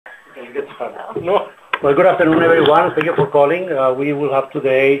No. Well, good afternoon, everyone. Thank you for calling. We will have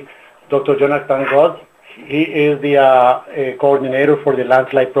today Dr. Jonathan Godt. He is the coordinator for the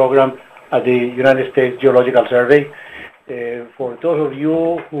Landslide program at the United States Geological Survey. For those of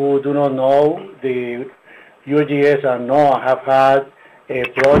you who do not know, the USGS and NOAA have had a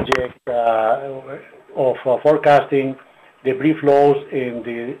project of forecasting debris flows in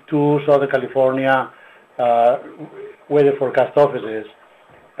the two Southern California weather forecast offices.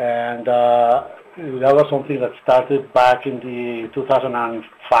 And that was something that started back in the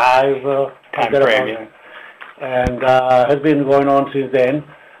 2005 time frame, and has been going on since then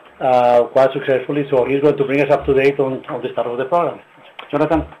quite successfully. So he's going to bring us up to date on the start of the program.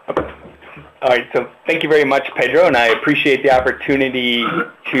 Jonathan? All right, so thank you very much, Pedro, and I appreciate the opportunity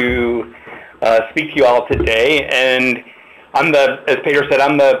to speak to you all today. And as Pedro said,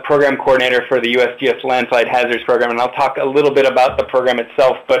 I'm the program coordinator for the USGS Landslide Hazards Program, and I'll talk a little bit about the program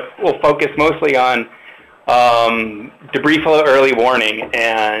itself, but we'll focus mostly on debris flow early warning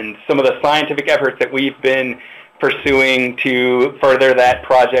and some of the scientific efforts that we've been pursuing to further that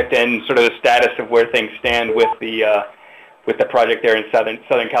project and sort of the status of where things stand with the project there in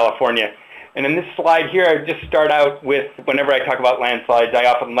Southern California. And in this slide here, I just start out with, whenever I talk about landslides, I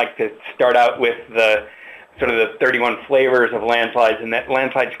often like to start out with the 31 flavors of landslides, and that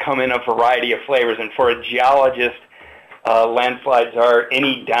landslides come in a variety of flavors. And for a geologist, landslides are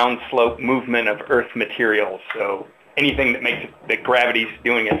any downslope movement of earth materials, so anything that gravity's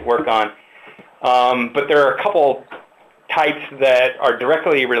doing its work on. But there are a couple types that are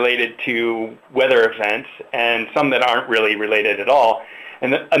directly related to weather events, and some that aren't really related at all.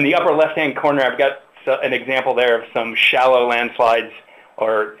 And in the upper left-hand corner, I've got an example there of some shallow landslides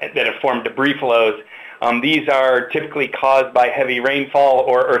that have formed debris flows. These are typically caused by heavy rainfall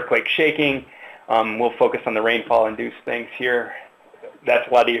or earthquake shaking. We'll focus on the rainfall-induced things here. That's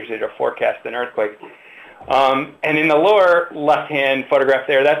a lot easier to forecast than earthquake. And in the lower left-hand photograph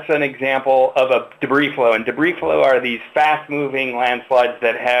there, that's an example of a debris flow. And debris flow are these fast-moving landslides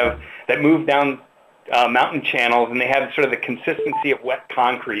that move down mountain channels, and they have sort of the consistency of wet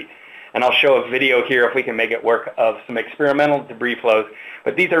concrete. And I'll show a video here, if we can make it work, of some experimental debris flows.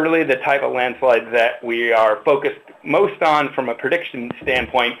 But these are really the type of landslides that we are focused most on from a prediction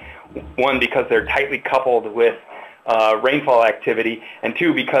standpoint. One, because they're tightly coupled with rainfall activity, and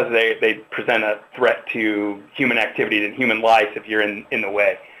two, because they present a threat to human activity and human life if you're in the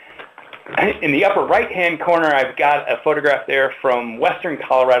way. In the upper right-hand corner, I've got a photograph there from western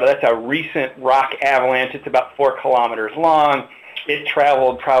Colorado. That's a recent rock avalanche. It's about 4 kilometers long. It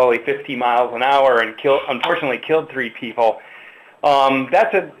traveled probably 50 miles an hour and unfortunately killed 3 people.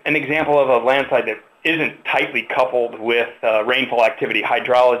 That's an example of a landslide that isn't tightly coupled with rainfall activity.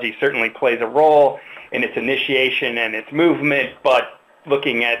 Hydrology certainly plays a role in its initiation and its movement, but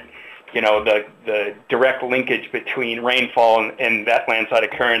looking at the direct linkage between rainfall and that landslide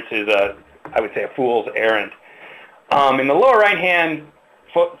occurrence is I would say, a fool's errand. In the lower right-hand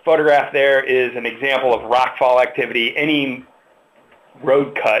photograph there is an example of rockfall activity. Any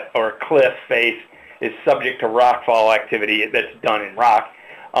road cut or cliff face is subject to rockfall activity that's done in rock.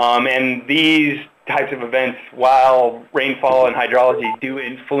 And these types of events, while rainfall and hydrology do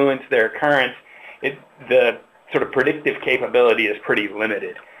influence their occurrence, the sort of predictive capability is pretty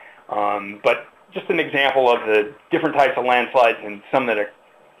limited. But just an example of the different types of landslides, and some that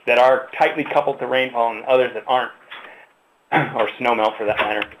are tightly coupled to rainfall and others that aren't, or snowmelt for that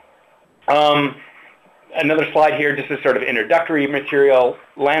matter. Another slide here, just as sort of introductory material.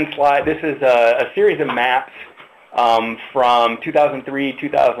 Landslide, this is a series of maps from 2003,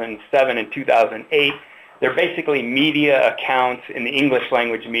 2007, and 2008. They're basically media accounts in the English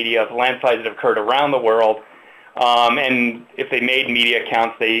language media of landslides that have occurred around the world. And if they made media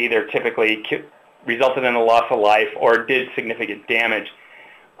accounts, they either typically resulted in a loss of life or did significant damage.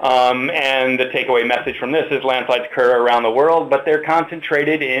 And the takeaway message from this is landslides occur around the world, but they're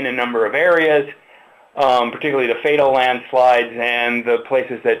concentrated in a number of areas, particularly the fatal landslides, and the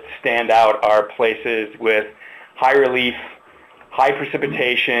places that stand out are places with high relief, high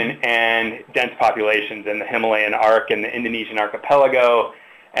precipitation, and dense populations in the Himalayan arc and the Indonesian archipelago,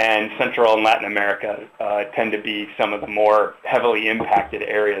 and Central and Latin America tend to be some of the more heavily impacted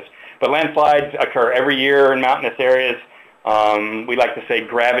areas. But landslides occur every year in mountainous areas. We like to say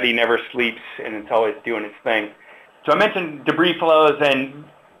gravity never sleeps, and it's always doing its thing. So I mentioned debris flows, and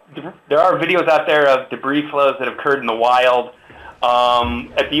there are videos out there of debris flows that have occurred in the wild.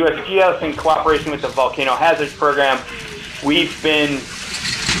 At the USGS, in cooperation with the Volcano Hazards Program, we've been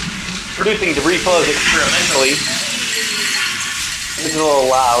producing debris flows experimentally. This is a little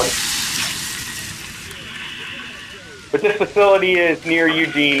loud. But this facility is near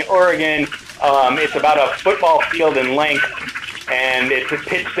Eugene, Oregon. It's about a football field in length, and it's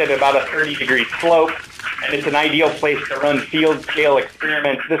pitched at about a 30-degree slope, and it's an ideal place to run field-scale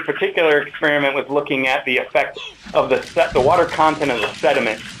experiments. This particular experiment was looking at the effect of the water content of the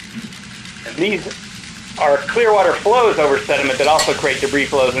sediment. And these are clear water flows over sediment that also create debris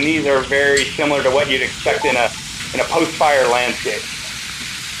flows, and these are very similar to what you'd expect in a post-fire landscape.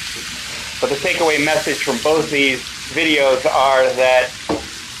 But the takeaway message from both these videos are that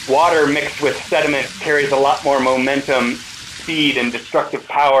water mixed with sediment carries a lot more momentum, speed, and destructive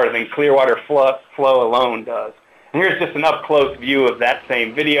power than clear water flow alone does. And here's just an up-close view of that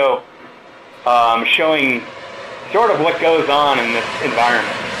same video, showing sort of what goes on in this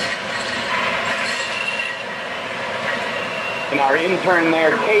environment. And our intern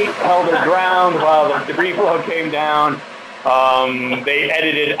there, Kate, held her ground while the debris flow came down. They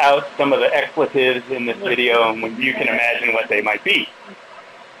edited out some of the expletives in this video, and you can imagine what they might be.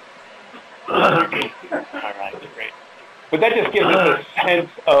 All right, great. But that just gives us a sense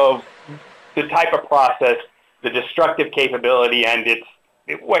of the type of process, the destructive capability, and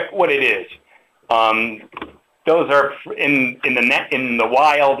what it is. Those are in the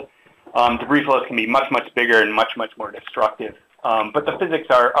wild. Debris flows can be much bigger and much more destructive. But the physics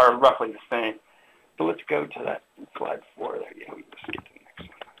are roughly the same. So let's go to that slide 4 there. Yeah, we can skip to the next one.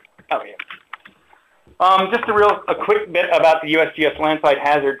 Oh, yeah. Just a quick bit about the USGS Landslide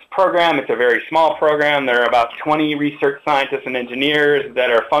Hazards Program. It's a very small program. There are about 20 research scientists and engineers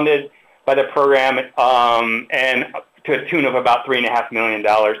that are funded by the program, and to a tune of about $3.5 million.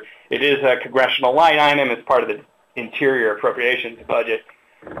 It is a congressional line item as part of the Interior Appropriations budget.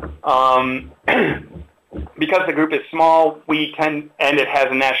 Because the group is small, and it has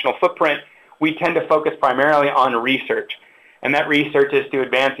a national footprint, we tend to focus primarily on research. And that research is to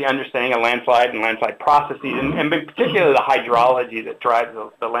advance the understanding of landslide and landslide processes, and in particular the hydrology that drives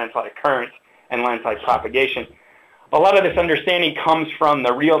the landslide occurrence and landslide propagation. A lot of this understanding comes from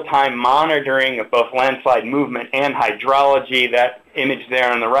the real-time monitoring of both landslide movement and hydrology. That image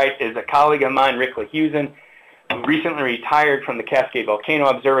there on the right is a colleague of mine, Rick Lehusen, who recently retired from the Cascade Volcano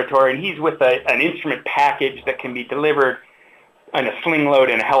Observatory, and he's with an instrument package that can be delivered on a sling load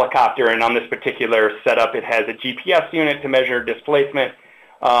in a helicopter. And on this particular setup, it has a GPS unit to measure displacement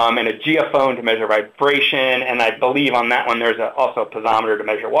and a geophone to measure vibration, and I believe on that one there's also a piezometer to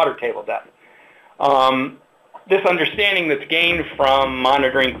measure water table depth. This understanding that's gained from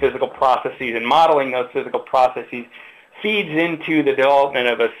monitoring physical processes and modeling those physical processes feeds into the development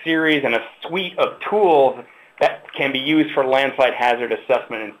of a series and a suite of tools that can be used for landslide hazard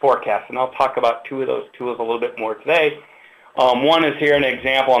assessment and forecast. And I'll talk about two of those tools a little bit more today. One is here, an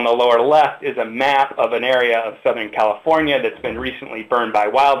example on the lower left is a map of an area of Southern California that's been recently burned by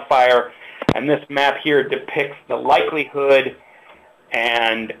wildfire. And this map here depicts the likelihood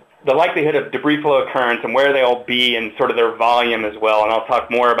of debris flow occurrence and where they'll be and sort of their volume as well. And I'll talk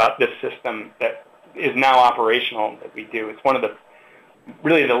more about this system that is now operational that we do. It's one of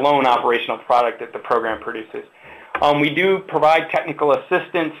really the lone operational product that the program produces. We do provide technical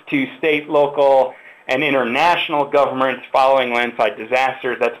assistance to state, local, and international governments following landslide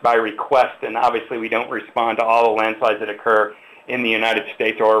disasters. That's by request, and obviously we don't respond to all the landslides that occur in the United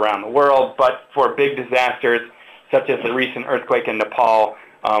States or around the world, but for big disasters, such as the recent earthquake in Nepal,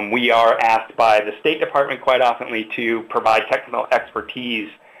 we are asked by the State Department quite often to provide technical expertise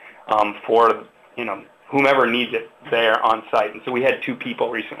for whomever needs it there on site. And so we had 2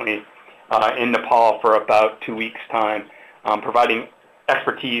 people recently in Nepal for about 2 weeks' time, providing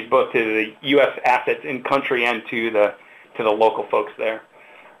expertise both to the U.S. assets in country and to the local folks there.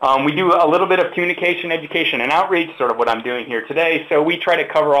 We do a little bit of communication, education, and outreach, sort of what I'm doing here today. So we try to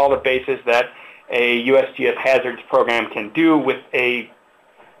cover all the bases that a USGS hazards program can do with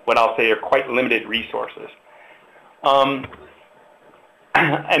what I'll say are quite limited resources.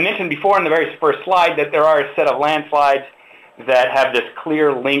 I mentioned before in the very first slide that there are a set of landslides that have this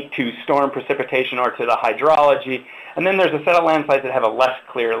clear link to storm precipitation or to the hydrology. And then there's a set of landslides that have a less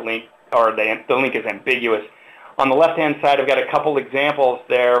clear link, or the link is ambiguous. On the left-hand side, I've got a couple examples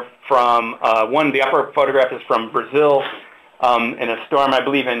there from the upper photograph is from Brazil in a storm, I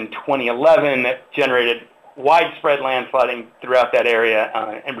believe, in 2011 that generated widespread landsliding throughout that area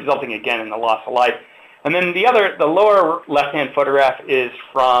and resulting again in the loss of life. And then the lower left-hand photograph is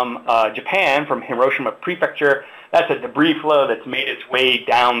from Japan, from Hiroshima Prefecture. That's a debris flow that's made its way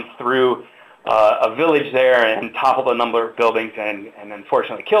down through a village there and toppled a number of buildings and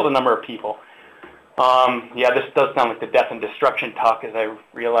unfortunately killed a number of people. Yeah, this does sound like the death and destruction talk as I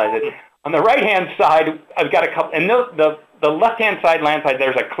realize it. On the right-hand side, I've got a couple, and the left-hand side landslide,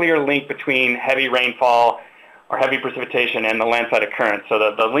 there's a clear link between heavy rainfall or heavy precipitation and the landslide occurrence. So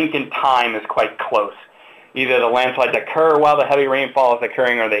the link in time is quite close. Either the landslides occur while the heavy rainfall is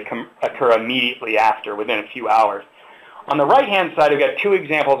occurring, or they occur immediately after, within a few hours. On the right-hand side, we've got two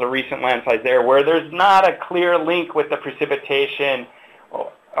examples of recent landslides there where there's not a clear link with the precipitation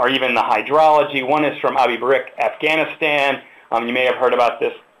or even the hydrology. One is from Abu Barik, Afghanistan. You may have heard about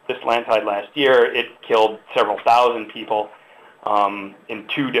this landslide last year. It killed several thousand people in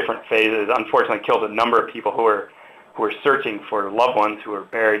two different phases. Unfortunately, killed a number of people who were searching for loved ones who were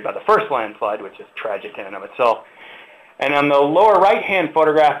buried by the first landslide, which is tragic in and of itself. And on the lower right-hand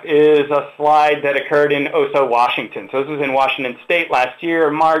photograph is a slide that occurred in Oso, Washington. So this was in Washington State last year,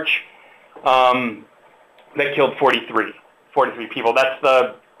 March, that killed 43 people. That's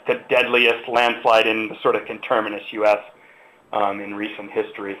the deadliest landslide in the sort of conterminous U.S. In recent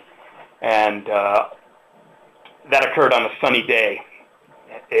history. And that occurred on a sunny day.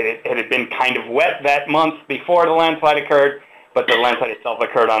 It had been kind of wet that month before the landslide occurred, but the landslide itself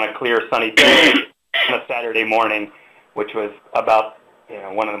occurred on a clear sunny day on a Saturday morning, which was about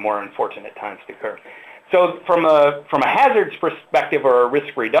one of the more unfortunate times to occur. So from a hazards perspective or a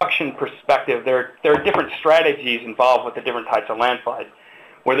risk reduction perspective, there are different strategies involved with the different types of landslides.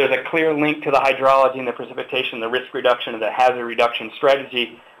 Where there's a clear link to the hydrology and the precipitation, the risk reduction, and the hazard reduction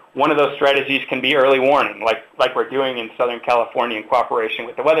strategy, one of those strategies can be early warning, like we're doing in Southern California in cooperation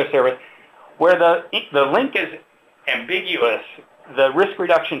with the Weather Service. Where the link is ambiguous, the risk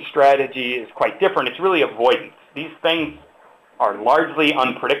reduction strategy is quite different. It's really avoidance. These things are largely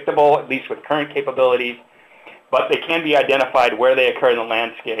unpredictable, at least with current capabilities, but they can be identified where they occur in the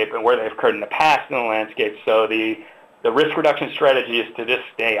landscape and where they've occurred in the past in the landscape. So the risk reduction strategy is to just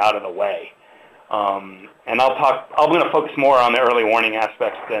stay out of the way. And I'm going to focus more on the early warning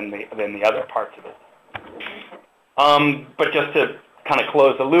aspects than the other parts of it. But just to kind of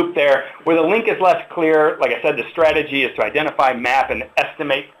close the loop there, where the link is less clear, like I said, the strategy is to identify, map, and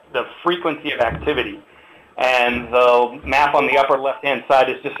estimate the frequency of activity. And the map on the upper left-hand side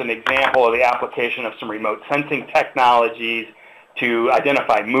is just an example of the application of some remote sensing technologies to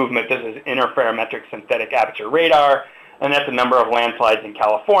identify movement. This is interferometric synthetic aperture radar, and that's a number of landslides in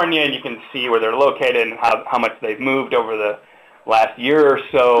California, and you can see where they're located and how much they've moved over the last year or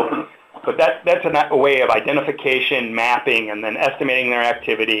so. But that's a way of identification, mapping, and then estimating their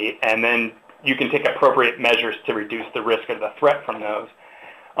activity, and then you can take appropriate measures to reduce the risk of the threat from those.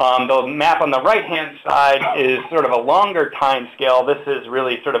 The map on the right-hand side is sort of a longer time scale. This is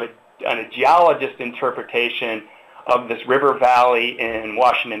really sort of a geologist interpretation of this river valley in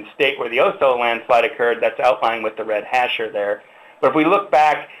Washington State where the Oso landslide occurred. That's outlined with the red hasher there. But if we look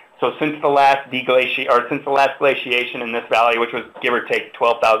back, so since the last glaciation in this valley, which was give or take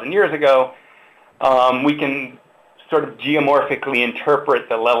 12,000 years ago, we can sort of geomorphically interpret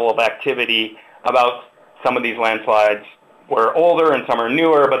the level of activity about some of these landslides. Were older and some are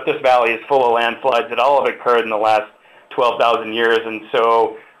newer, but this valley is full of landslides that all have occurred in the last 12,000 years, and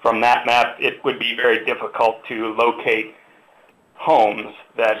so from that map, it would be very difficult to locate homes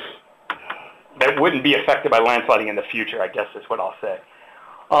that wouldn't be affected by landsliding in the future, I guess is what I'll say.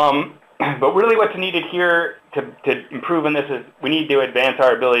 But really what's needed here to improve on this is we need to advance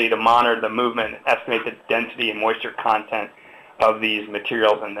our ability to monitor the movement, estimate the density and moisture content of these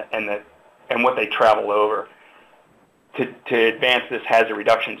materials and what they travel over to advance this hazard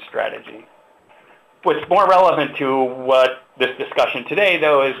reduction strategy. What's more relevant to what this discussion today,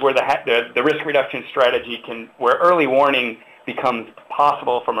 though, is where the risk reduction strategy where early warning becomes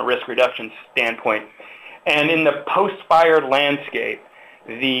possible from a risk reduction standpoint. And in the post-fire landscape,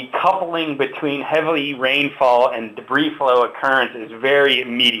 the coupling between heavy rainfall and debris flow occurrence is very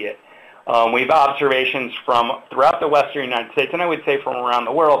immediate. We have observations from throughout the western United States, and I would say from around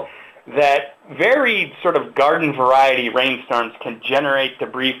the world, that very sort of garden variety rainstorms can generate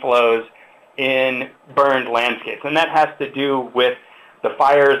debris flows in burned landscapes. And that has to do with the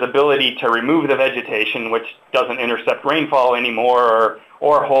fire's ability to remove the vegetation, which doesn't intercept rainfall anymore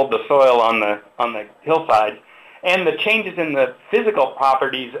or hold the soil on the hillsides, and the changes in the physical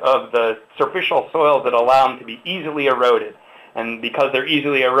properties of the superficial soils that allow them to be easily eroded. And because they're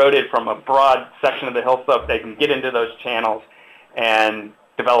easily eroded from a broad section of the hill slope, they can get into those channels and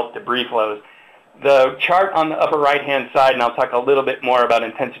develop debris flows. The chart on the upper right-hand side, and I'll talk a little bit more about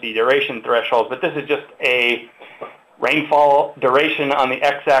intensity duration thresholds, but this is just a rainfall duration on the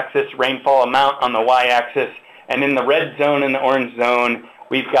x-axis, rainfall amount on the y-axis, and in the red zone and the orange zone,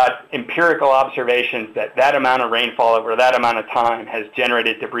 we've got empirical observations that amount of rainfall over that amount of time has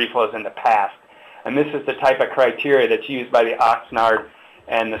generated debris flows in the past. And this is the type of criteria that's used by the Oxnard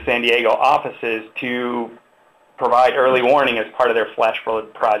and the San Diego offices to provide early warning as part of their flash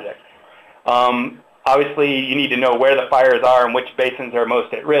flood project. obviously, you need to know where the fires are and which basins are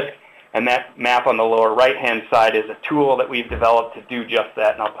most at risk. And that map on the lower right-hand side is a tool that we've developed to do just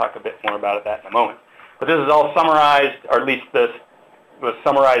that, and I'll talk a bit more about that in a moment. But this is all summarized, or at least this was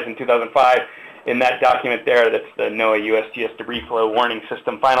summarized in 2005 in that document there. That's the NOAA USGS Debris Flow Warning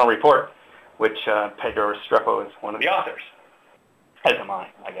System Final Report, which Pedro Restrepo is one of the authors, as am I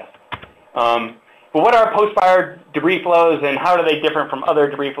guess. But what are post-fire debris flows, and how do they differ from other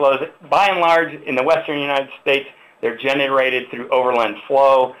debris flows? By and large, in the western United States, they're generated through overland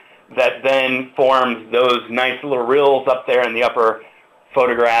flow that then forms those nice little rills up there in the upper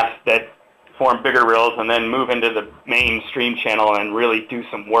photographs that form bigger rills and then move into the main stream channel and really do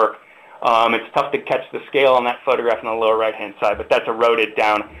some work. It's tough to catch the scale on that photograph on the lower right-hand side, but that's eroded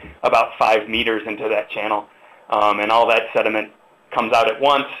down about 5 meters into that channel. And all that sediment comes out at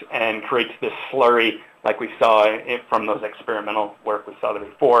once and creates this slurry like we saw from those experimental work we saw there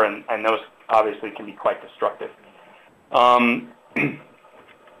before, and those obviously can be quite destructive.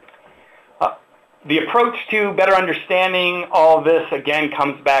 The approach to better understanding all this, again,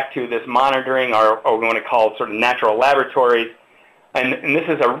 comes back to this monitoring, or we want to call it sort of natural laboratories. And this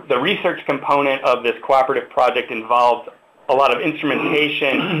is the research component of this cooperative project involved a lot of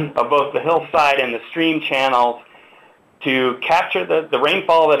instrumentation of both the hillside and the stream channels to capture the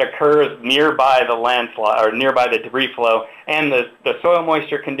rainfall that occurs nearby the landslide, or nearby the debris flow, and the soil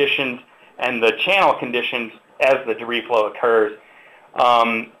moisture conditions and the channel conditions as the debris flow occurs.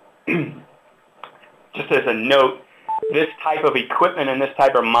 Just as a note, this type of equipment and this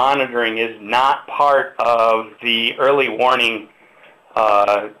type of monitoring is not part of the early warning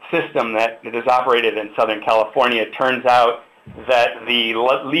system that is operated in Southern California. It turns out that the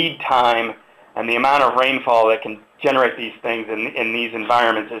lead time and the amount of rainfall that can generate these things in these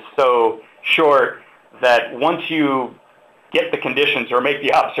environments is so short that once you get the conditions or make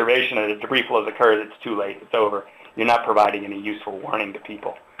the observation that the debris flows occurs, it's too late. It's over. You're not providing any useful warning to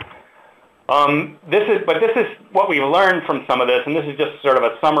people. This is what we've learned from some of this, and this is just sort of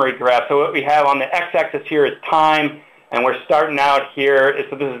a summary graph. So what we have on the x-axis here is time, and we're starting out here.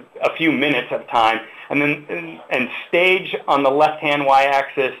 So this is a few minutes of time, and then and stage on the left-hand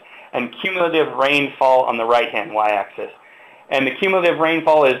y-axis, and cumulative rainfall on the right-hand y-axis. And the cumulative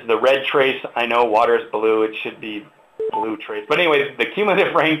rainfall is the red trace. I know water is blue. It should be blue trace. But anyways, the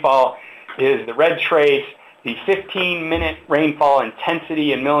cumulative rainfall is the red trace. The 15-minute rainfall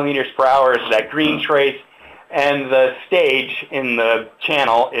intensity in millimeters per hour is that green trace, and the stage in the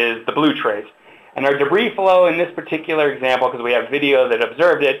channel is the blue trace. And our debris flow in this particular example, because we have video that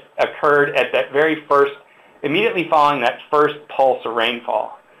observed it, occurred at that very first, immediately following that first pulse of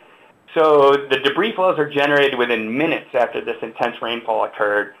rainfall. So the debris flows are generated within minutes after this intense rainfall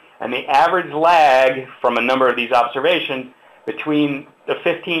occurred, and the average lag from a number of these observations between the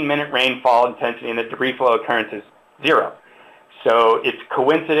 15-minute rainfall intensity and the debris flow occurrence is 0. So it's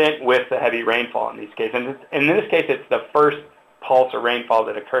coincident with the heavy rainfall in these cases. And in this case, it's the first pulse of rainfall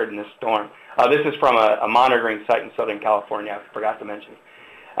that occurred in this storm. This is from a monitoring site in Southern California, I forgot to mention.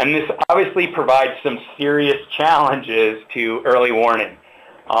 And this obviously provides some serious challenges to early warning.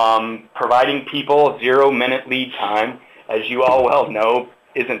 Providing people 0-minute lead time, as you all well know,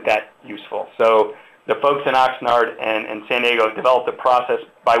 isn't that useful. So the folks in Oxnard and San Diego developed a process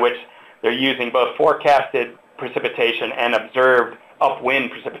by which they're using both forecasted precipitation and observed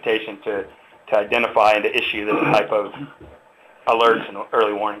upwind precipitation to identify and to issue this type of alerts and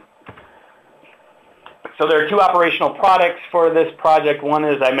early warning. So there are two operational products for this project. One,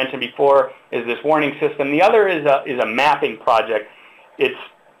 as I mentioned before, is this warning system. The other is a mapping project. It's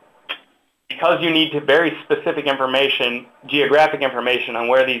because you need very specific information, geographic information on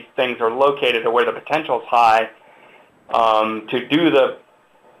where these things are located or where the potential is high to do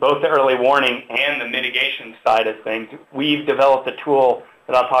both the early warning and the mitigation side of things. We've developed a tool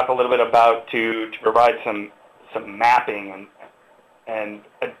that I'll talk a little bit about to provide some mapping and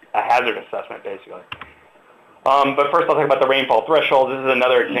a hazard assessment, basically. But first I'll talk about the rainfall threshold. This is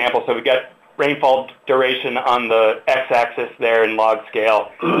another example. So we've got rainfall duration on the x-axis there in log scale,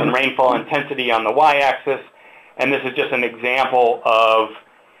 and rainfall intensity on the y-axis. And this is just an example of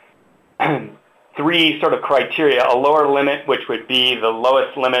 3 sort of criteria: a lower limit, which would be the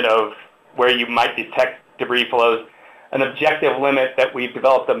lowest limit of where you might detect debris flows; an objective limit that we've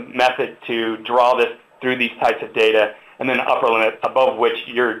developed a method to draw this through these types of data; and then an upper limit above which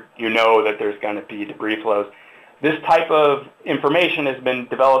you know that there's going to be debris flows. This type of information has been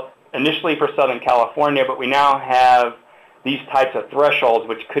developed initially for Southern California, but we now have these types of thresholds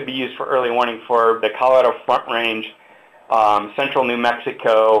which could be used for early warning for the Colorado Front Range, central New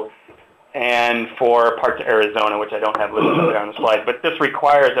Mexico, and for parts of Arizona, which I don't have listed there on the slide. But this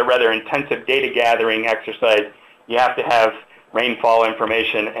requires a rather intensive data gathering exercise. You have to have rainfall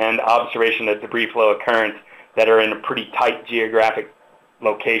information and observation of debris flow occurrence that are in a pretty tight geographic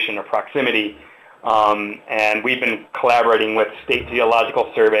location or proximity. And we've been collaborating with state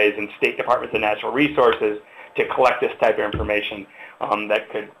geological surveys and state departments of natural resources to collect this type of information that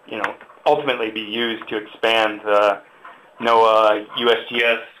could, ultimately be used to expand the NOAA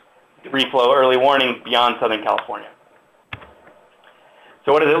USGS debris flow early warning beyond Southern California.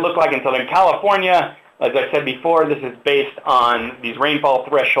 So what does it look like in Southern California? As I said before, this is based on these rainfall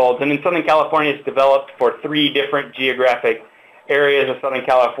thresholds. And in Southern California, it's developed for 3 different geographic areas of Southern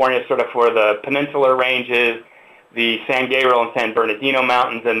California, sort of for the peninsular ranges, the San Gabriel and San Bernardino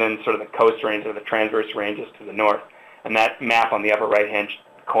Mountains, and then sort of the coast range or the transverse ranges to the north. And that map on the upper right-hand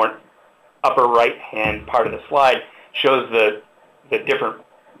part of the slide shows the different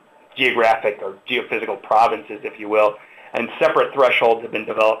geographic or geophysical provinces, if you will, and separate thresholds have been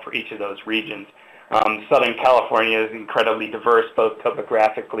developed for each of those regions. Southern California is incredibly diverse, both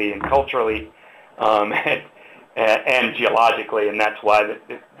topographically and culturally, and geologically, and that's why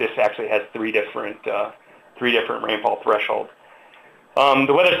this actually has three different rainfall thresholds.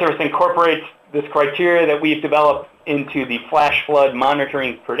 The Weather Service incorporates this criteria that we've developed into the Flash Flood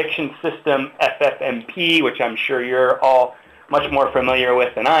Monitoring Prediction System, FFMP, which I'm sure you're all much more familiar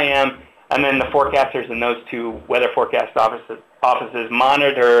with than I am. And then the forecasters in those 2 weather forecast offices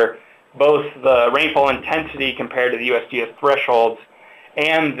monitor both the rainfall intensity compared to the USGS thresholds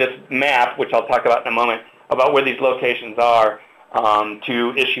and this map, which I'll talk about in a moment, about where these locations are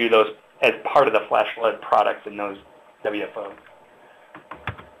to issue those as part of the flash flood products in those WFOs.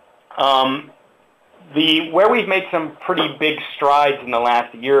 Where we've made some pretty big strides in the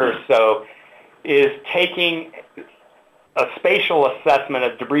last year or so is taking a spatial assessment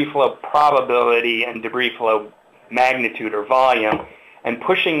of debris flow probability and debris flow magnitude or volume and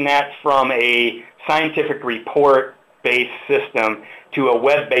pushing that from a scientific report-based system to a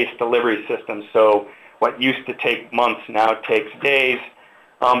web-based delivery system. So what used to take months now takes days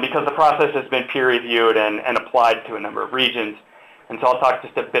because the process has been peer-reviewed and applied to a number of regions. And so I'll talk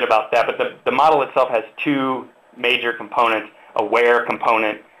just a bit about that. But the model itself has 2 major components: a where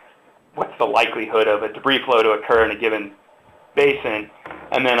component, what's the likelihood of a debris flow to occur in a given basin,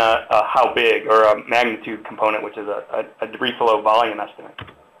 and then a how big or a magnitude component, which is a debris flow volume estimate.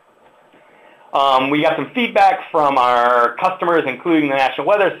 We got some feedback from our customers, including the National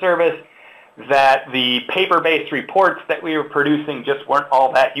Weather Service, that the paper-based reports that we were producing just weren't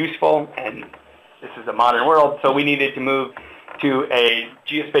all that useful, and this is a modern world, so we needed to move to a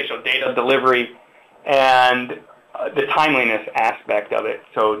geospatial data delivery and the timeliness aspect of it.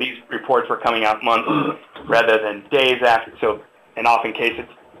 So these reports were coming out months rather than days after. So, and often cases,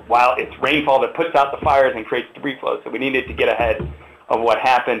 while it's rainfall that puts out the fires and creates debris flow. So we needed to get ahead of what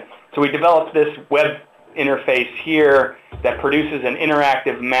happened. So we developed this web interface here that produces an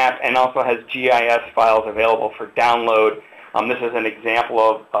interactive map and also has GIS files available for download. This is an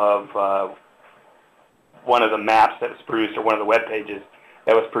example of one of the maps that was produced, or one of the web pages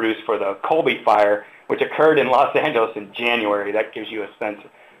that was produced for the Colby fire, which occurred in Los Angeles in January. That gives you a sense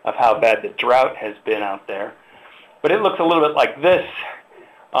of how bad the drought has been out there. But it looks a little bit like this.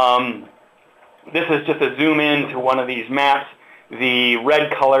 This is just a zoom in to one of these maps. The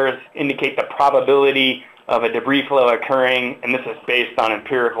red colors indicate the probability of a debris flow occurring, and this is based on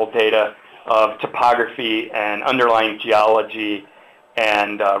empirical data of topography and underlying geology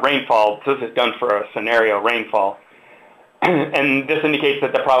and rainfall. So this is done for a scenario rainfall. And this indicates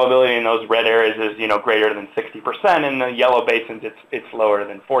that the probability in those red areas is, greater than 60%. In the yellow basins, it's lower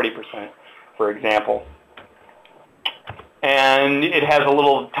than 40%, for example. And it has a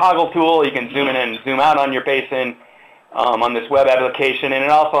little toggle tool. You can zoom in and zoom out on your basin on this web application. And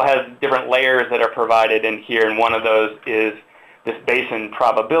it also has different layers that are provided in here. And one of those is this basin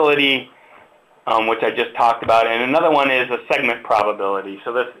probability, which I just talked about. And another one is a segment probability.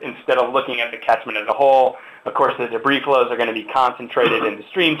 So this, instead of looking at the catchment as a whole, of course, the debris flows are going to be concentrated in the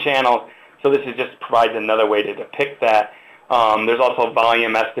stream channels. So this is just provides another way to depict that. There's also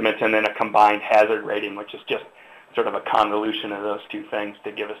volume estimates and then a combined hazard rating, which is just sort of a convolution of those 2 things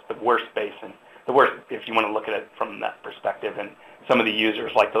to give us the worst basin. The worst, if you want to look at it from that perspective, and some of the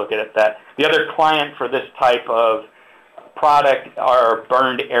users like to look at it that. The other client for this type of product are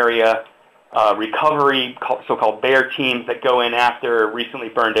burned area recovery, so-called BEAR teams that go in after recently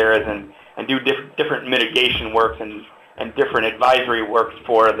burned areas and do different mitigation works and different advisory works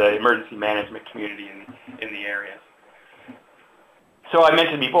for the emergency management community in the area. So I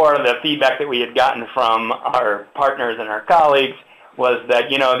mentioned before the feedback that we had gotten from our partners and our colleagues was that,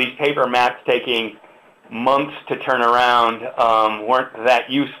 these paper maps taking months to turn around weren't that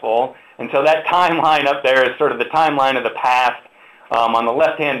useful. And so that timeline up there is sort of the timeline of the past. On the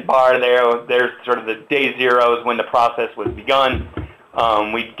left-hand bar there's sort of the day zeros when the process was begun.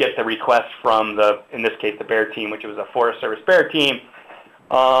 We'd get the request from in this case, the Bear team, which was a Forest Service Bear team.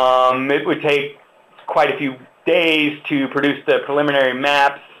 It would take quite a few days to produce the preliminary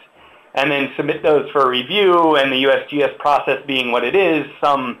maps and then submit those for review, and the USGS process being what it is,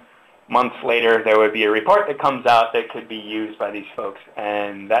 some months later there would be a report that comes out that could be used by these folks,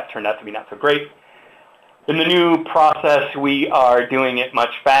 and that turned out to be not so great. In the new process, we are doing it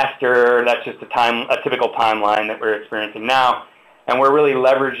much faster. That's just a typical timeline that we're experiencing now. And we're really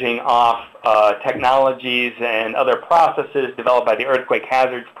leveraging off technologies and other processes developed by the Earthquake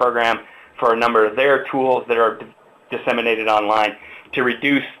Hazards Program for a number of their tools that are disseminated online to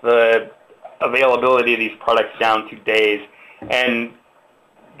reduce the availability of these products down to days. And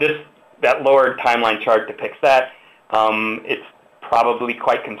that lower timeline chart depicts that. It's probably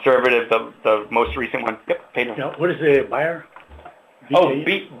quite conservative. The most recent one. Yep, Pedro. Yeah, what is the buyer?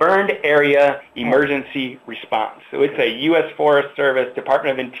 Burned Area Emergency Response. So it's a U.S. Forest Service,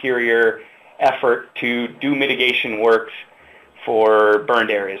 Department of Interior effort to do mitigation works for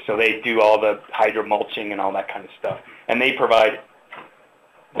burned areas. So they do all the hydro mulching and all that kind of stuff. And they provide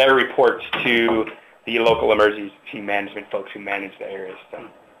their reports to the local emergency management folks who manage the areas. So,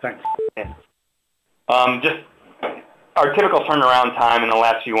 thanks. Yeah. Just our typical turnaround time in the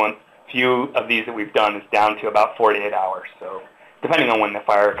last few of these that we've done is down to about 48 hours. So depending on when the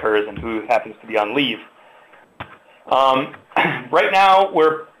fire occurs and who happens to be on leave. Right now,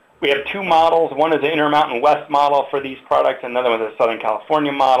 we have two models. One is the Intermountain West model for these products, and another one is a Southern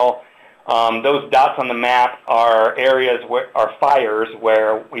California model. Those dots on the map are areas are fires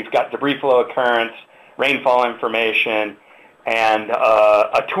where we've got debris flow occurrence, rainfall information, and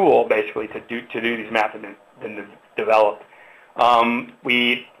a tool basically to do these maps have been developed.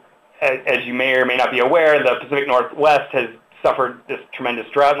 As you may or may not be aware, the Pacific Northwest has suffered this tremendous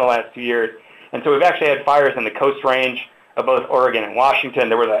drought in the last 2 years. And so we've actually had fires in the Coast Range of both Oregon and Washington.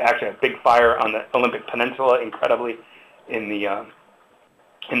 There was actually a big fire on the Olympic Peninsula, incredibly, in the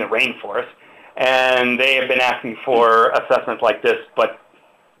rainforest. And they have been asking for assessments like this, but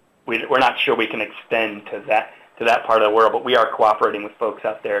we're not sure we can extend to that part of the world. But we are cooperating with folks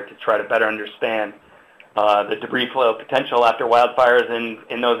out there to try to better understand the debris flow potential after wildfires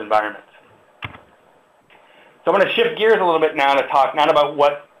in those environments. So I'm going to shift gears a little bit now to talk not about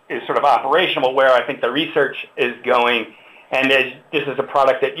what is sort of operational, but where I think the research is going. And as this is a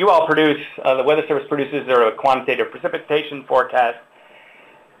product that you all produce, the Weather Service produces a quantitative precipitation forecast.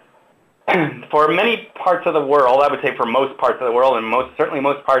 For many parts of the world, I would say for most parts of the world, and certainly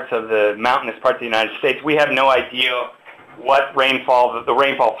most parts of the mountainous parts of the United States, we have no idea what the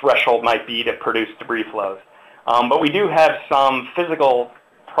rainfall threshold might be to produce debris flows. But we do have some physical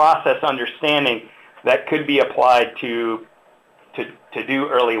process understanding that could be applied to do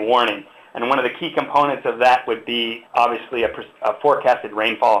early warning. And one of the key components of that would be obviously a forecasted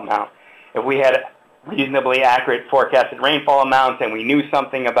rainfall amount. If we had reasonably accurate forecasted rainfall amounts and we knew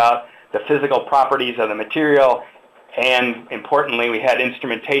something about the physical properties of the material, and importantly, we had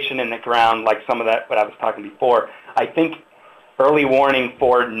instrumentation in the ground like some of that, what I was talking before, I think early warning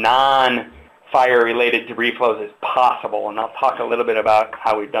for non-fire-related debris flows is possible, and I'll talk a little bit about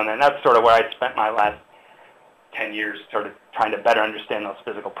how we've done that. And that's sort of where I spent my last 10 years sort of trying to better understand those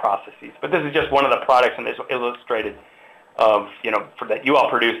physical processes. But this is just one of the products, and it's illustrated that you all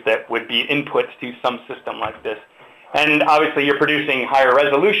produce that would be inputs to some system like this. And obviously, you're producing higher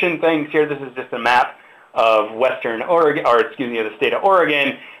resolution things here. This is just a map of Western Oregon, of the state of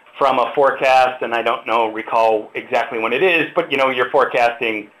Oregon, from a forecast, and I don't recall exactly when it is, but you're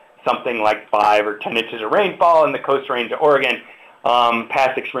forecasting something like 5 or 10 inches of rainfall in the Coast Range of Oregon.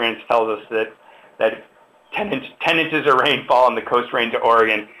 Past experience tells us that 10 inches of rainfall in the Coast Range of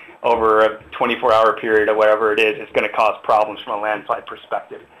Oregon over a 24-hour period or whatever it is going to cause problems from a landslide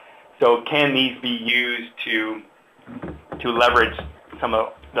perspective. So can these be used to leverage some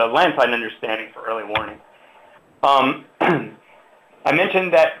of the landslide understanding for early warning? I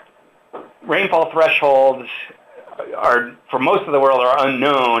mentioned that rainfall thresholds for most of the world are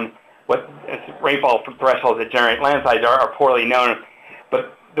unknown. What rainfall thresholds that generate landslides are poorly known.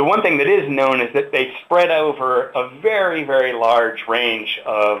 But the one thing that is known is that they spread over a very, very large range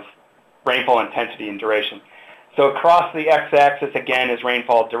of rainfall intensity and duration. So across the x-axis, again, is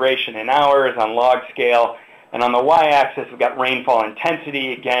rainfall duration in hours on log scale. And on the y-axis, we've got rainfall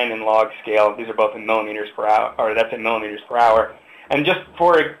intensity, again, in log scale. These are both in millimeters per hour, or that's in millimeters per hour. And just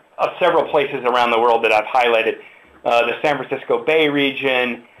for several places around the world that I've highlighted, the San Francisco Bay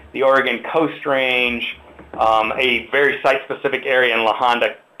region, the Oregon Coast Range, a very site-specific area in La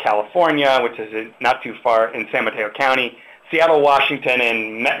Honda, California, which is not too far in San Mateo County, Seattle, Washington,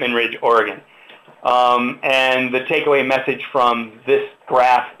 and Metman Ridge, Oregon. And the takeaway message from this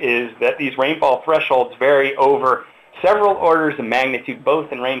graph is that these rainfall thresholds vary over several orders of magnitude,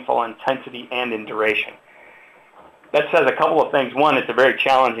 both in rainfall intensity and in duration. That says a couple of things. One, it's a very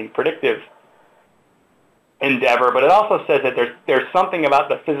challenging predictive endeavor, but it also says that there's something about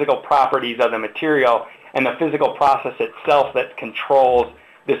the physical properties of the material and the physical process itself that controls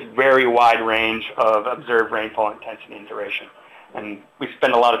this very wide range of observed rainfall intensity and duration. And we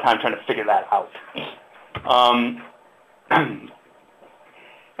spend a lot of time trying to figure that out.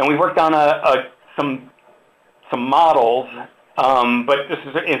 And we worked on some models, but this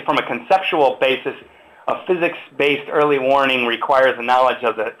is from a conceptual basis. A physics-based early warning requires a knowledge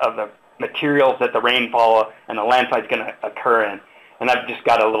of the materials that the rainfall and the landslide is going to occur in. And I've just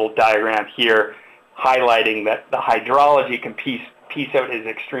got a little diagram here highlighting that the hydrology piece of it is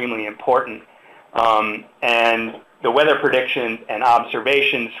extremely important. And the weather predictions and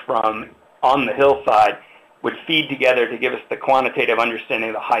observations from on the hillside would feed together to give us the quantitative understanding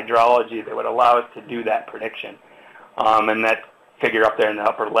of the hydrology that would allow us to do that prediction. And that figure up there in the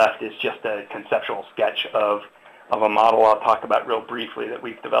upper left is just a conceptual sketch of a model I'll talk about real briefly that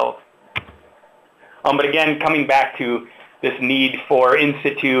we've developed. But again, coming back to this need for in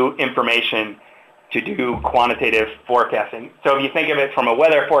situ information to do quantitative forecasting. So if you think of it from a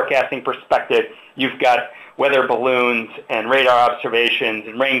weather forecasting perspective, you've got weather balloons and radar observations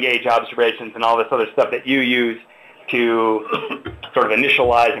and rain gauge observations and all this other stuff that you use to sort of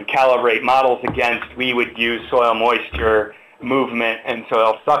initialize and calibrate models against. We would use soil moisture, movement, and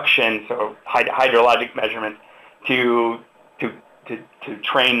soil suction, so hydrologic measurements, to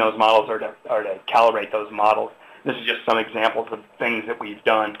train those models or to calibrate those models. This is just some examples of things that we've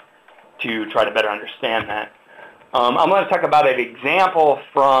done to try to better understand that. I'm going to talk about an example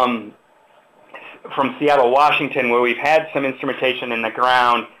from Seattle, Washington, where we've had some instrumentation in the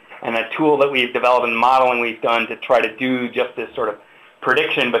ground and a tool that we've developed and modeling we've done to try to do just this sort of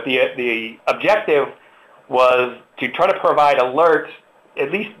prediction. But the objective was to try to provide alerts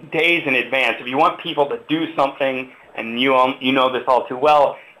at least days in advance. If you want people to do something, and you know this all too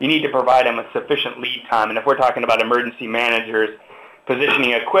well, you need to provide them a sufficient lead time. And if we're talking about emergency managers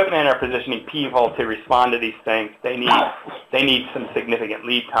positioning equipment or positioning people to respond to these things, they need some significant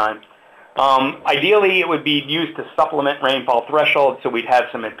lead time. Ideally, it would be used to supplement rainfall thresholds, so we'd have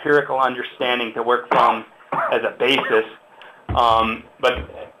some empirical understanding to work from as a basis,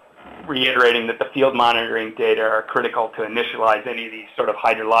 but reiterating that the field monitoring data are critical to initialize any of these sort of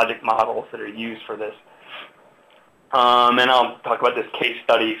hydrologic models that are used for this. And I'll talk about this case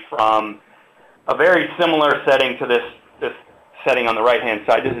study from a very similar setting to this setting on the right-hand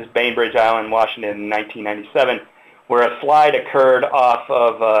side. This is Bainbridge Island, Washington, in 1997, where a slide occurred off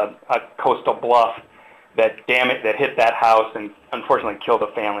of a coastal bluff that hit that house and unfortunately killed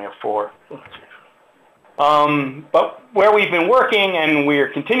a family of 4. But where we've been working and we're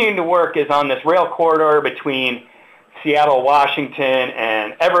continuing to work is on this rail corridor between Seattle, Washington,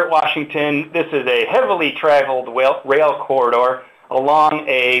 and Everett, Washington. This is a heavily traveled rail corridor along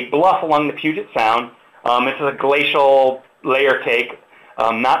a bluff along the Puget Sound. This is a glacial layer cake,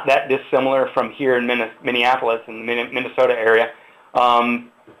 not that dissimilar from here in Minneapolis in the Minnesota area.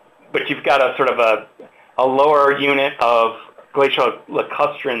 But you've got a sort of a lower unit of glacial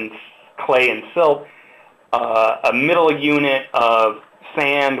lacustrine clay and silt, a middle unit of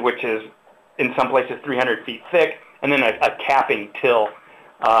sand, which is in some places 300 feet thick, and then a capping till,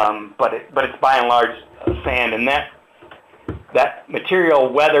 but it's by and large sand, and that material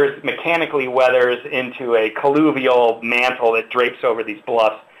mechanically weathers into a colluvial mantle that drapes over these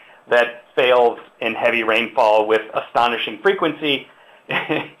bluffs that fails in heavy rainfall with astonishing frequency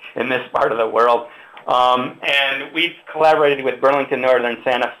in this part of the world. And we've collaborated with Burlington Northern,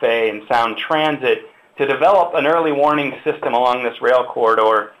 Santa Fe, and Sound Transit to develop an early warning system along this rail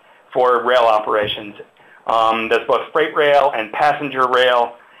corridor for rail operations. There's both freight rail and passenger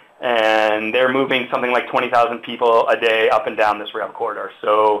rail, and they're moving something like 20,000 people a day up and down this rail corridor.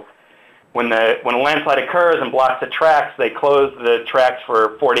 So when a landslide occurs and blocks the tracks, they close the tracks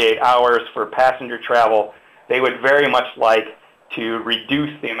for 48 hours for passenger travel. They would very much like to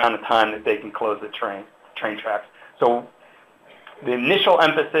reduce the amount of time that they can close the train tracks. So the initial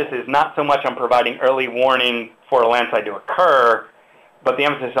emphasis is not so much on providing early warning for a landslide to occur, but the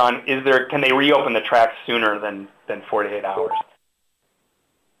emphasis on can they reopen the tracks sooner than 48 hours.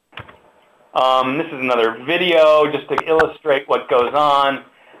 This is another video just to illustrate what goes on.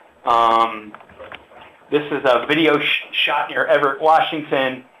 This is a video shot near Everett,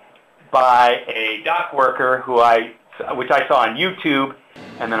 Washington by a dock worker which I saw on YouTube,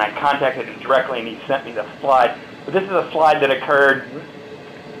 and then I contacted him directly and he sent me the slide. But this is a slide that occurred, that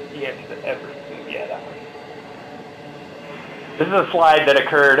one. This is a slide that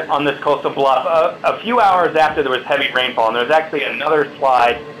occurred on this coastal bluff a few hours after there was heavy rainfall, and there's actually another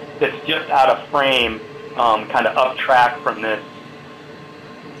slide that's just out of frame, kind of up track from this.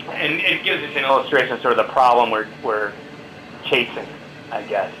 And it gives us an illustration of sort of the problem we're chasing, I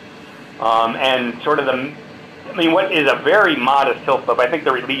guess. And sort of what is a very modest hill slope. I think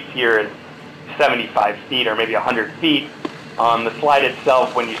the relief here is 75 feet or maybe 100 feet. The slide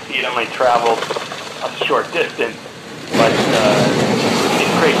itself, when you see it, only travels a short distance, but it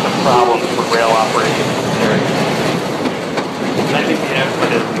creates some problems for rail operations in this area. And I think the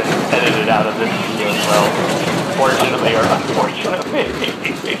input has been edited out of this video as well, fortunately or unfortunately.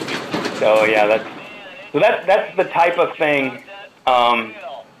 So yeah, that's the type of thing that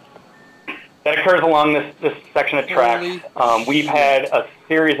occurs along this section of tracks. We've had a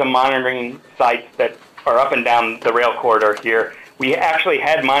series of monitoring sites that are up and down the rail corridor here. We actually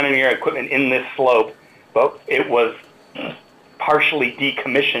had monitoring equipment in this slope, but it was partially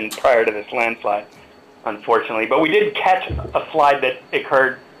decommissioned prior to this landslide, unfortunately. But we did catch a slide that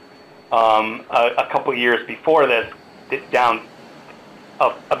occurred a couple years before this, down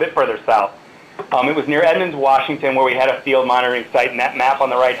a bit further south. It was near Edmonds, Washington, where we had a field monitoring site, and that map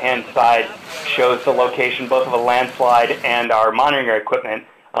on the right-hand side shows the location both of a landslide and our monitoring equipment.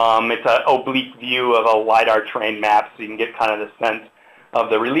 It's an oblique view of a LiDAR-trained map, so you can get kind of the sense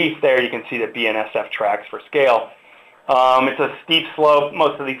of the relief there. You can see the BNSF tracks for scale. It's a steep slope.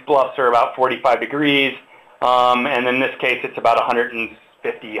 Most of these bluffs are about 45 degrees, and in this case, it's about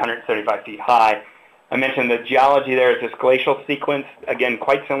 150, 175 feet high. I mentioned the geology there is this glacial sequence, again,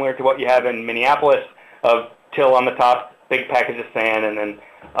 quite similar to what you have in Minneapolis, of till on the top, big package of sand, and then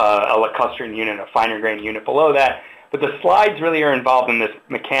a lacustrine unit, a finer grain unit below that. But the slides really are involved in this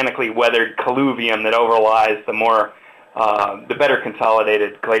mechanically weathered colluvium that overlies the better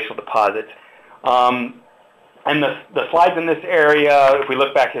consolidated glacial deposits. And the slides in this area, if we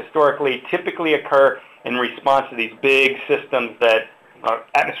look back historically, typically occur in response to these big systems that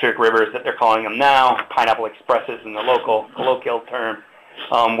atmospheric rivers that they're calling them now, pineapple expresses in the local colloquial term,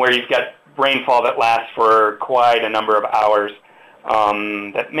 where you've got rainfall that lasts for quite a number of hours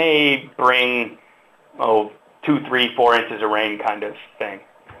that may bring 2, 3, 4 inches of rain kind of thing.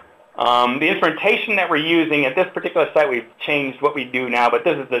 The instrumentation that we're using at this particular site, we've changed what we do now, but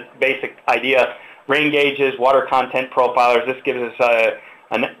this is the basic idea. Rain gauges, water content profilers. This gives us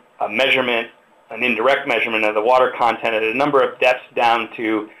a measurement, an indirect measurement of the water content at a number of depths down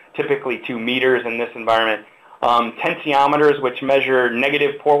to typically 2 meters in this environment. Tensiometers, which measure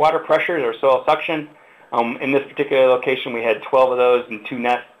negative pore water pressures or soil suction. In this particular location, we had 12 of those in 2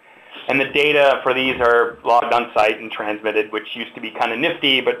 nests. And the data for these are logged on site and transmitted, which used to be kind of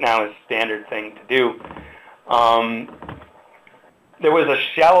nifty, but now is a standard thing to do. There was a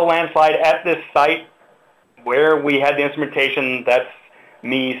shallow landslide at this site where we had the instrumentation. That's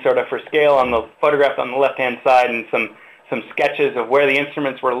me sort of for scale on the photograph on the left-hand side, and some sketches of where the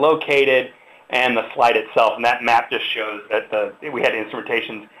instruments were located and the slide itself. And that map just shows that we had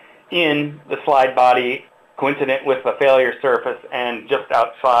instrumentations in the slide body coincident with the failure surface and just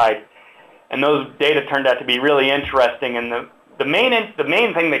outside. And those data turned out to be really interesting. And the main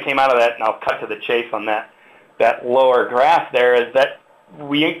thing that came out of that, and I'll cut to the chase on that lower graph there, is that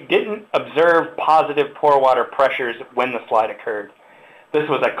we didn't observe positive pore water pressures when the slide occurred. This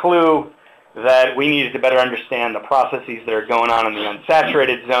was a clue that we needed to better understand the processes that are going on in the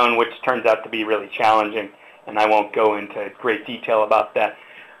unsaturated zone, which turns out to be really challenging. And I won't go into great detail about that.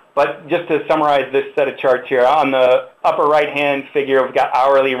 But just to summarize this set of charts here, on the upper right-hand figure, we've got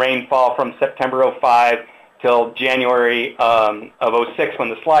hourly rainfall from September 05 till January of 06 when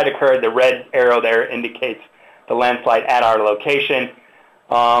the slide occurred. The red arrow there indicates the landslide at our location.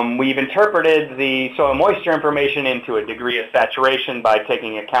 We've interpreted the soil moisture information into a degree of saturation by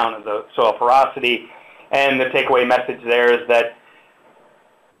taking account of the soil porosity. And the takeaway message there is that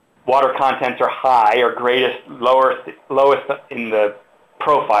water contents are high or lowest in the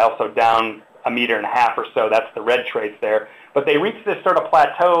profile, so down 1.5 meters or so. That's the red trace there. But they reach this sort of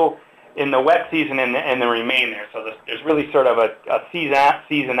plateau in the wet season and then remain there. So there's really sort of a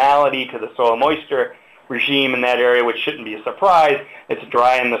seasonality to the soil moisture regime in that area, which shouldn't be a surprise. It's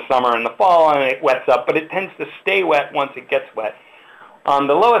dry in the summer and the fall, and it wets up, but it tends to stay wet once it gets wet.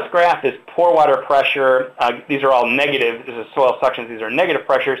 The lowest graph is pore water pressure. These are all negative. This is soil suctions. These are negative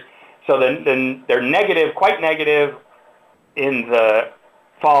pressures. So then they're negative, quite negative, in the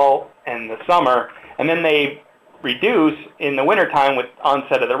fall and the summer, and then they reduce in the wintertime with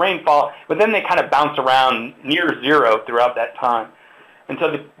onset of the rainfall, but then they kind of bounce around near zero throughout that time. And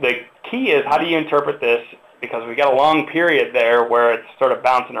so the key is, how do you interpret this? Because we got a long period there where it's sort of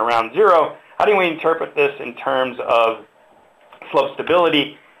bouncing around zero. How do we interpret this in terms of slope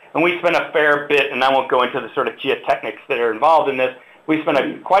stability? And we spent a fair bit, and I won't go into the sort of geotechnics that are involved in this. We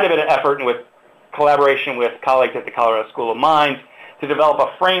spent quite a bit of effort and with collaboration with colleagues at the Colorado School of Mines to develop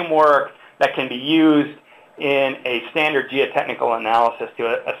a framework that can be used in a standard geotechnical analysis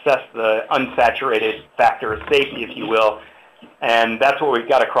to assess the unsaturated factor of safety, if you will. And that's what we've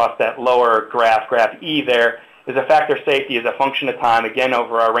got across that lower graph, graph E there, is a factor of safety as a function of time, again,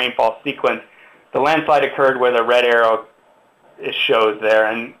 over our rainfall sequence. The landslide occurred where the red arrow shows there,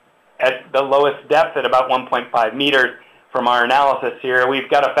 and at the lowest depth at about 1.5 meters from our analysis here, we've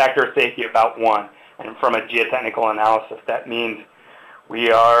got a factor of safety about 1. And from a geotechnical analysis, that means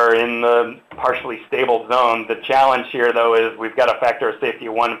we are in the partially stable zone. The challenge here, though, is we've got a factor of safety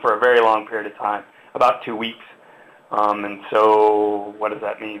of 1 for a very long period of time, about 2 weeks. And so what does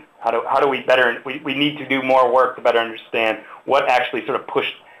that mean? How do we better, we need to do more work to better understand what actually sort of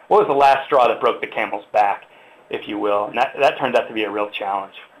pushed, what was the last straw that broke the camel's back, if you will. And that turns out to be a real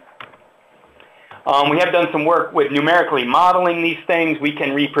challenge. We have done some work with numerically modeling these things. We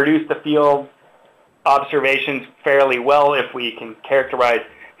can reproduce the field observations fairly well if we can characterize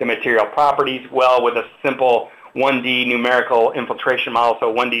the material properties well with a simple 1D numerical infiltration model,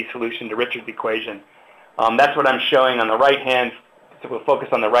 so 1D solution to Richard's equation. That's what I'm showing on the right-hand, so we'll focus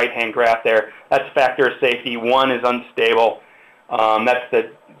on the right-hand graph there. That's factor of safety. 1 is unstable. That's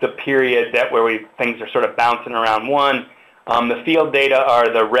the period where things are sort of bouncing around 1. The field data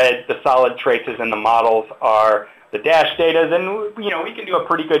are the red, the solid traces, and the models are the dash data. Then we can do a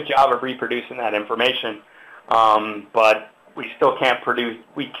pretty good job of reproducing that information, but we still can't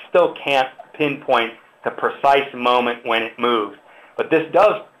pinpoint the precise moment when it moved. But this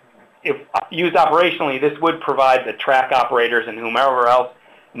does, if used operationally, this would provide the track operators and whomever else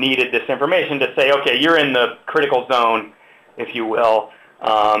needed this information to say, okay, you're in the critical zone, if you will,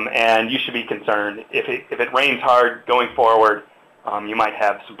 and you should be concerned. If it rains hard going forward, you might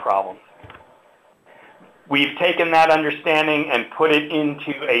have some problems. We've taken that understanding and put it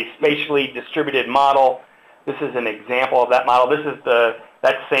into a spatially distributed model. This is an example of that model. This is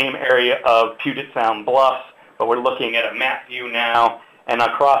that same area of Puget Sound Bluffs, but we're looking at a map view now. And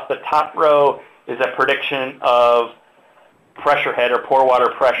across the top row is a prediction of pressure head or pore water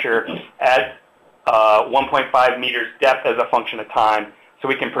pressure at 1.5 meters depth as a function of time. So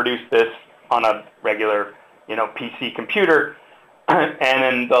we can produce this on a regular, PC computer. And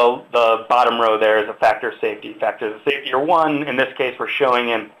then the bottom row there is a factor of safety. Factors of safety are 1. In this case, we're showing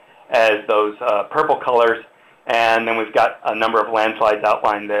him as those purple colors. And then we've got a number of landslides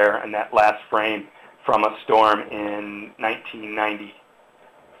outlined there in that last frame from a storm in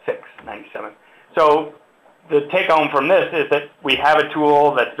 1996, 97. So the take home from this is that we have a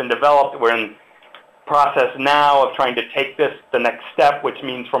tool that's been developed. We're in process now of trying to take this the next step, which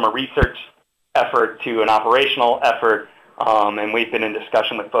means from a research effort to an operational effort. And we've been in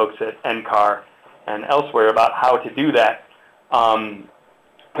discussion with folks at NCAR and elsewhere about how to do that.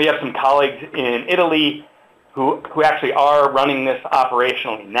 We have some colleagues in Italy who actually are running this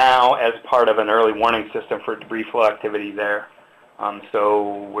operationally now as part of an early warning system for debris flow activity there.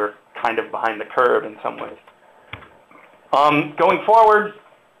 So we're kind of behind the curve in some ways. Going forward,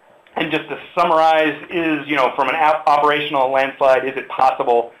 and just to summarize, is, from an operational landslide, is it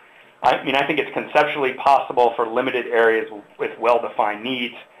possible? I think it's conceptually possible for limited areas with well-defined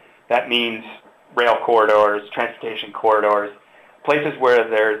needs. That means rail corridors, transportation corridors, places where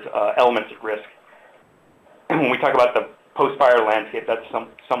there's elements at risk. And when we talk about the post-fire landscape, that's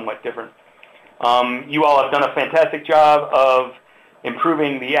somewhat different. You all have done a fantastic job of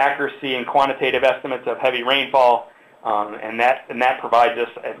improving the accuracy and quantitative estimates of heavy rainfall, and that provides us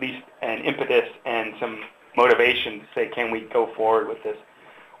at least an impetus and some motivation to say, can we go forward with this?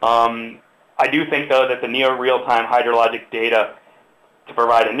 I do think, though, that the near real-time hydrologic data to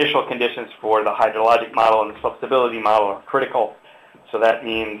provide initial conditions for the hydrologic model and the slope stability model are critical. So that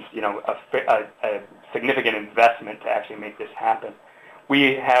means, a significant investment to actually make this happen.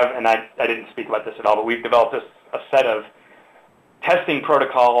 We have, and I didn't speak about this at all, but we've developed a set of testing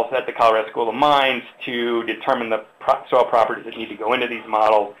protocols at the Colorado School of Mines to determine the soil properties that need to go into these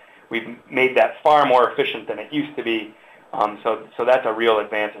models. We've made that far more efficient than it used to be. So that's a real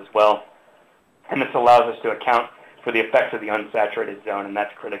advance as well. And this allows us to account for the effects of the unsaturated zone, and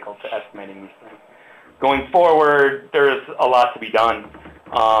that's critical to estimating these things. Going forward, there's a lot to be done.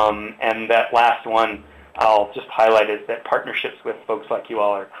 And that last one, I'll just highlight is that partnerships with folks like you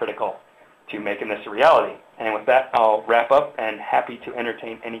all are critical to making this a reality. And with that, I'll wrap up and happy to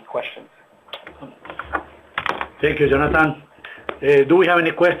entertain any questions. Thank you, Jonathan. Do we have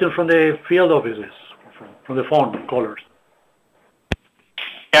any questions from the field offices, from the phone callers?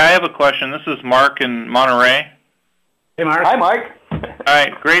 Yeah, I have a question. This is Mark in Monterey. Hey, Mark. Hi, Mike. All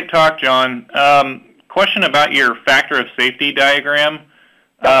right, great talk, John. Question about your factor of safety diagram.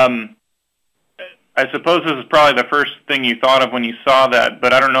 I suppose this is probably the first thing you thought of when you saw that,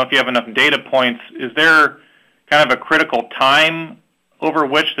 but I don't know if you have enough data points. Is there kind of a critical time over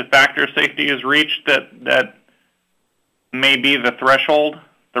which the factor of safety is reached that may be the threshold,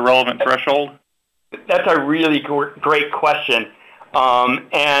 the relevant threshold? That's a really great question.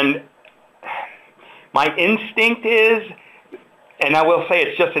 And my instinct is, and I will say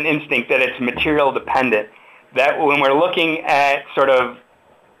it's just an instinct, that it's material dependent. That when we're looking at sort of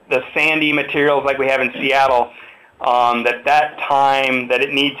the sandy materials like we have in Seattle, that time that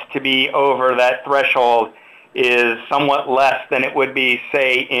it needs to be over that threshold is somewhat less than it would be,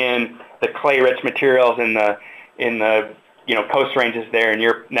 say, in the clay-rich materials in the coast ranges there in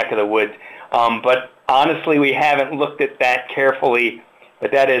your neck of the woods. But honestly, we haven't looked at that carefully.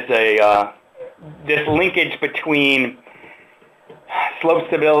 But that is this linkage between slope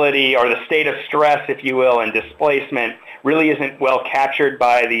stability, or the state of stress, if you will, and displacement really isn't well captured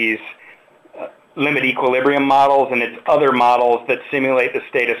by these limit equilibrium models, and it's other models that simulate the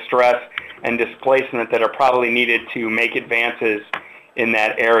state of stress and displacement that are probably needed to make advances in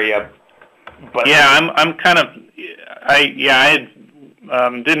that area. But yeah, I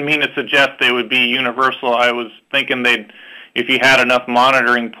didn't mean to suggest they would be universal. I was thinking if you had enough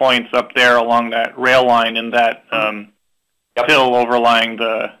monitoring points up there along that rail line in that hill overlying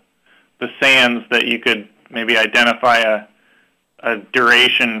the sands, that you could maybe identify a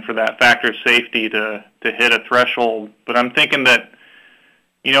duration for that factor of safety to hit a threshold. But I'm thinking that,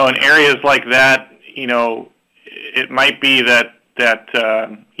 in areas like that, it might be that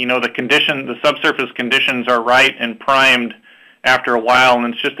the subsurface conditions are right and primed after a while,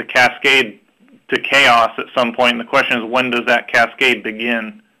 and it's just a cascade to chaos at some point. And the question is, when does that cascade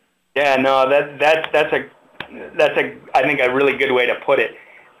begin? Yeah, no, that's I think a really good way to put it.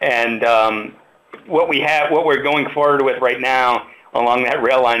 And what we're going forward with right now along that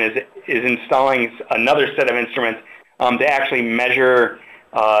rail line is installing another set of instruments to actually measure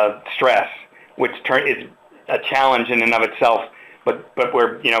stress, which is a challenge in and of itself. But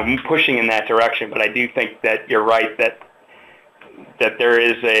we're pushing in that direction. But I do think that you're right that there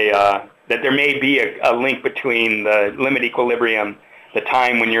is that there may be a link between the limit equilibrium, the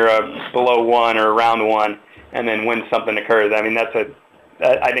time when you're below 1 or around 1, and then when something occurs. I mean,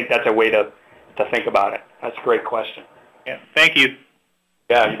 I think that's a way to think about it. That's a great question. Yeah, thank you.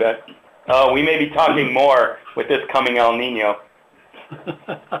 Yeah, you bet. We may be talking more with this coming El Nino.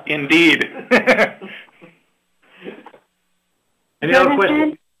 Indeed. Any other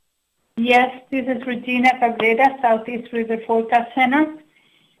questions? Yes, this is Regina Cabrera, Southeast River Forecast Center.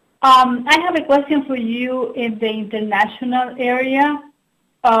 I have a question for you in the international area.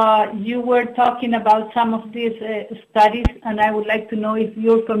 You were talking about some of these studies, and I would like to know if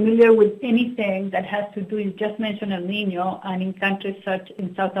you're familiar with anything that has to do, you just mentioned El Nino, and in countries such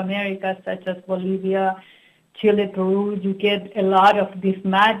in South America, such as Bolivia, Chile, Peru, you get a lot of this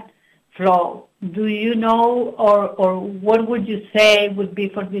mud flow. Do you know, or what would you say would be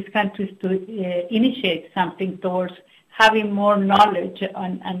for these countries to initiate something towards having more knowledge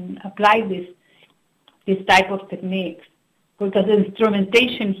and apply this type of techniques? Because the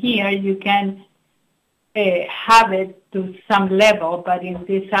instrumentation here, you can have it to some level, but in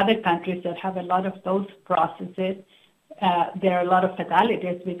these other countries that have a lot of those processes, there are a lot of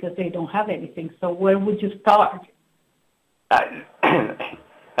fatalities because they don't have anything. So where would you start?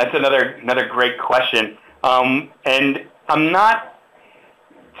 That's another great question. And I'm not,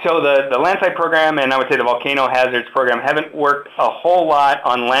 so the Landslide program, and I would say the volcano hazards program, haven't worked a whole lot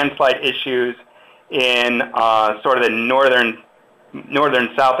on landslide issues in sort of the northern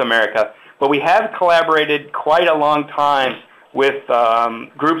South America. But we have collaborated quite a long time with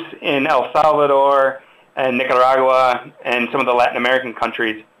groups in El Salvador and Nicaragua and some of the Latin American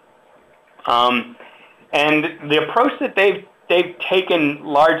countries. And the approach that they've taken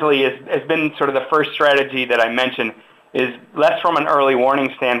largely has been sort of the first strategy that I mentioned, is less from an early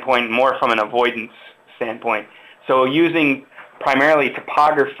warning standpoint, more from an avoidance standpoint. So using primarily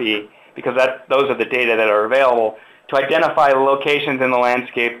topography, because those are the data that are available, to identify locations in the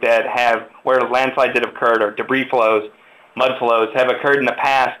landscape that have, where landslides that have occurred or debris flows, mud flows have occurred in the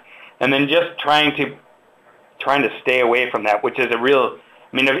past, and then just trying to stay away from that, which is a real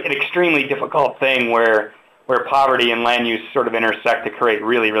I mean, an extremely difficult thing where poverty and land use sort of intersect to create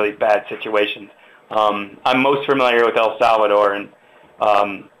really, really bad situations. I'm most familiar with El Salvador, and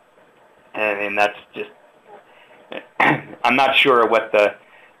that's just, I'm not sure what the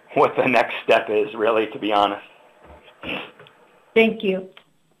next step is, really, to be honest. Thank you.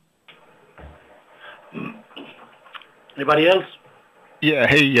 Anybody else? Yeah,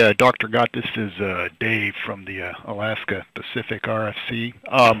 hey, Dr. Gott, this is Dave from the Alaska Pacific RFC.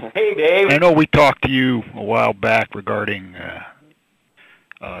 Hey, Dave. I know we talked to you a while back regarding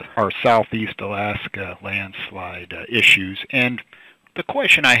our Southeast Alaska landslide issues, and the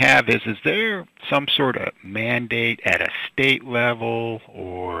question I have is there some sort of mandate at a state level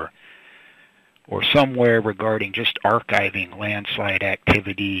or somewhere regarding just archiving landslide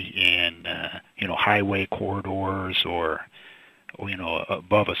activity in highway corridors or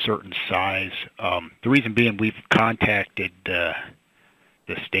above a certain size? The reason being, we've contacted the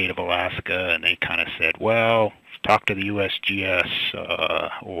state of Alaska, and they kind of said, well, talk to the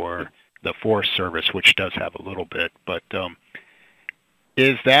USGS or the Forest Service, which does have a little bit. But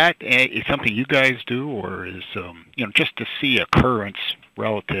is that something you guys do, or is just to see occurrence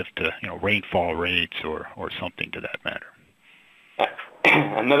relative to rainfall rates or something to that matter?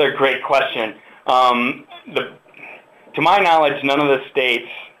 Another great question. To my knowledge, none of the states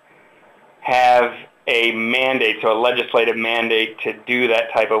have a mandate, so a legislative mandate to do that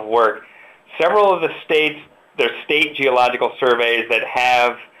type of work. Several of the states, there's state geological surveys that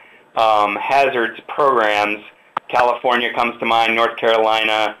have hazards programs. California comes to mind, North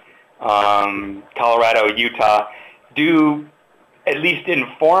Carolina, Colorado, Utah, do at least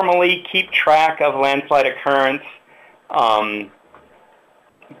informally keep track of landslide occurrence. But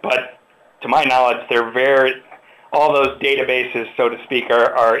to my knowledge, all those databases, so to speak,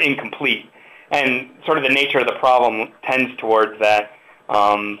 are incomplete. And sort of the nature of the problem tends towards that.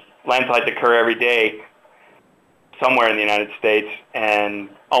 Landslides occur every day somewhere in the United States, and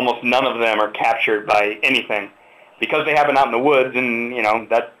almost none of them are captured by anything. Because they happen out in the woods, and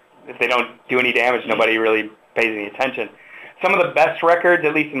that if they don't do any damage, nobody really pays any attention. Some of the best records,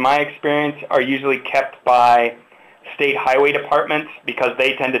 at least in my experience, are usually kept by state highway departments because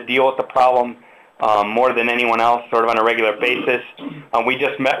they tend to deal with the problem more than anyone else, sort of on a regular basis. We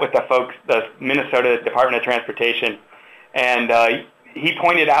just met with the Minnesota Department of Transportation, and he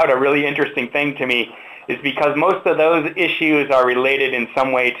pointed out a really interesting thing to me, is because most of those issues are related in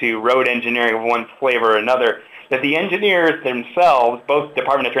some way to road engineering of one flavor or another, that the engineers themselves, both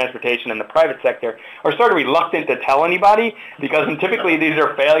Department of Transportation and the private sector, are sort of reluctant to tell anybody because typically these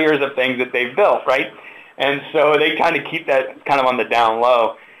are failures of things that they've built, right? And so they kind of keep that kind of on the down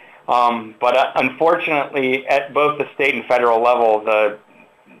low. But unfortunately, at both the state and federal level,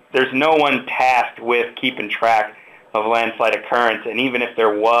 there's no one tasked with keeping track of landslide occurrence, and even if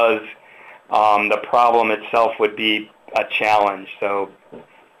there was, the problem itself would be a challenge. So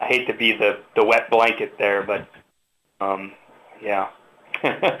I hate to be the wet blanket there, but yeah.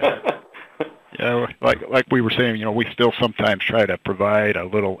 Yeah, like we were saying, we still sometimes try to provide a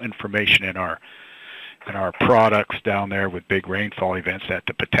little information in our products down there with big rainfall events that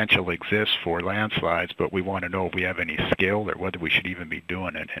the potential exists for landslides, but we want to know if we have any skill or whether we should even be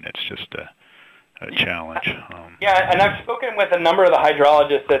doing it, and it's just a challenge. Yeah, and I've spoken with a number of the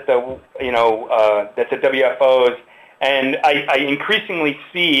hydrologists at the WFOs, and I increasingly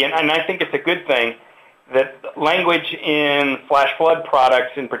see, and I think it's a good thing, that language in flash flood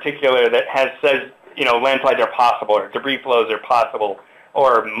products in particular that says landslides are possible, or debris flows are possible,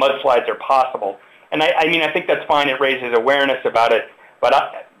 or mudslides are possible. And I think that's fine. It raises awareness about it. But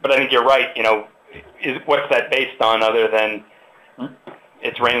I think you're right. What's that based on other than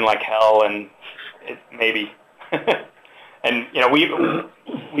it's raining like hell and maybe. And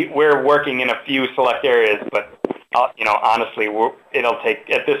we're working in a few select areas, but honestly,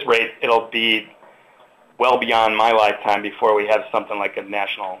 it'll be well beyond my lifetime before we have something like a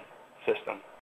national system.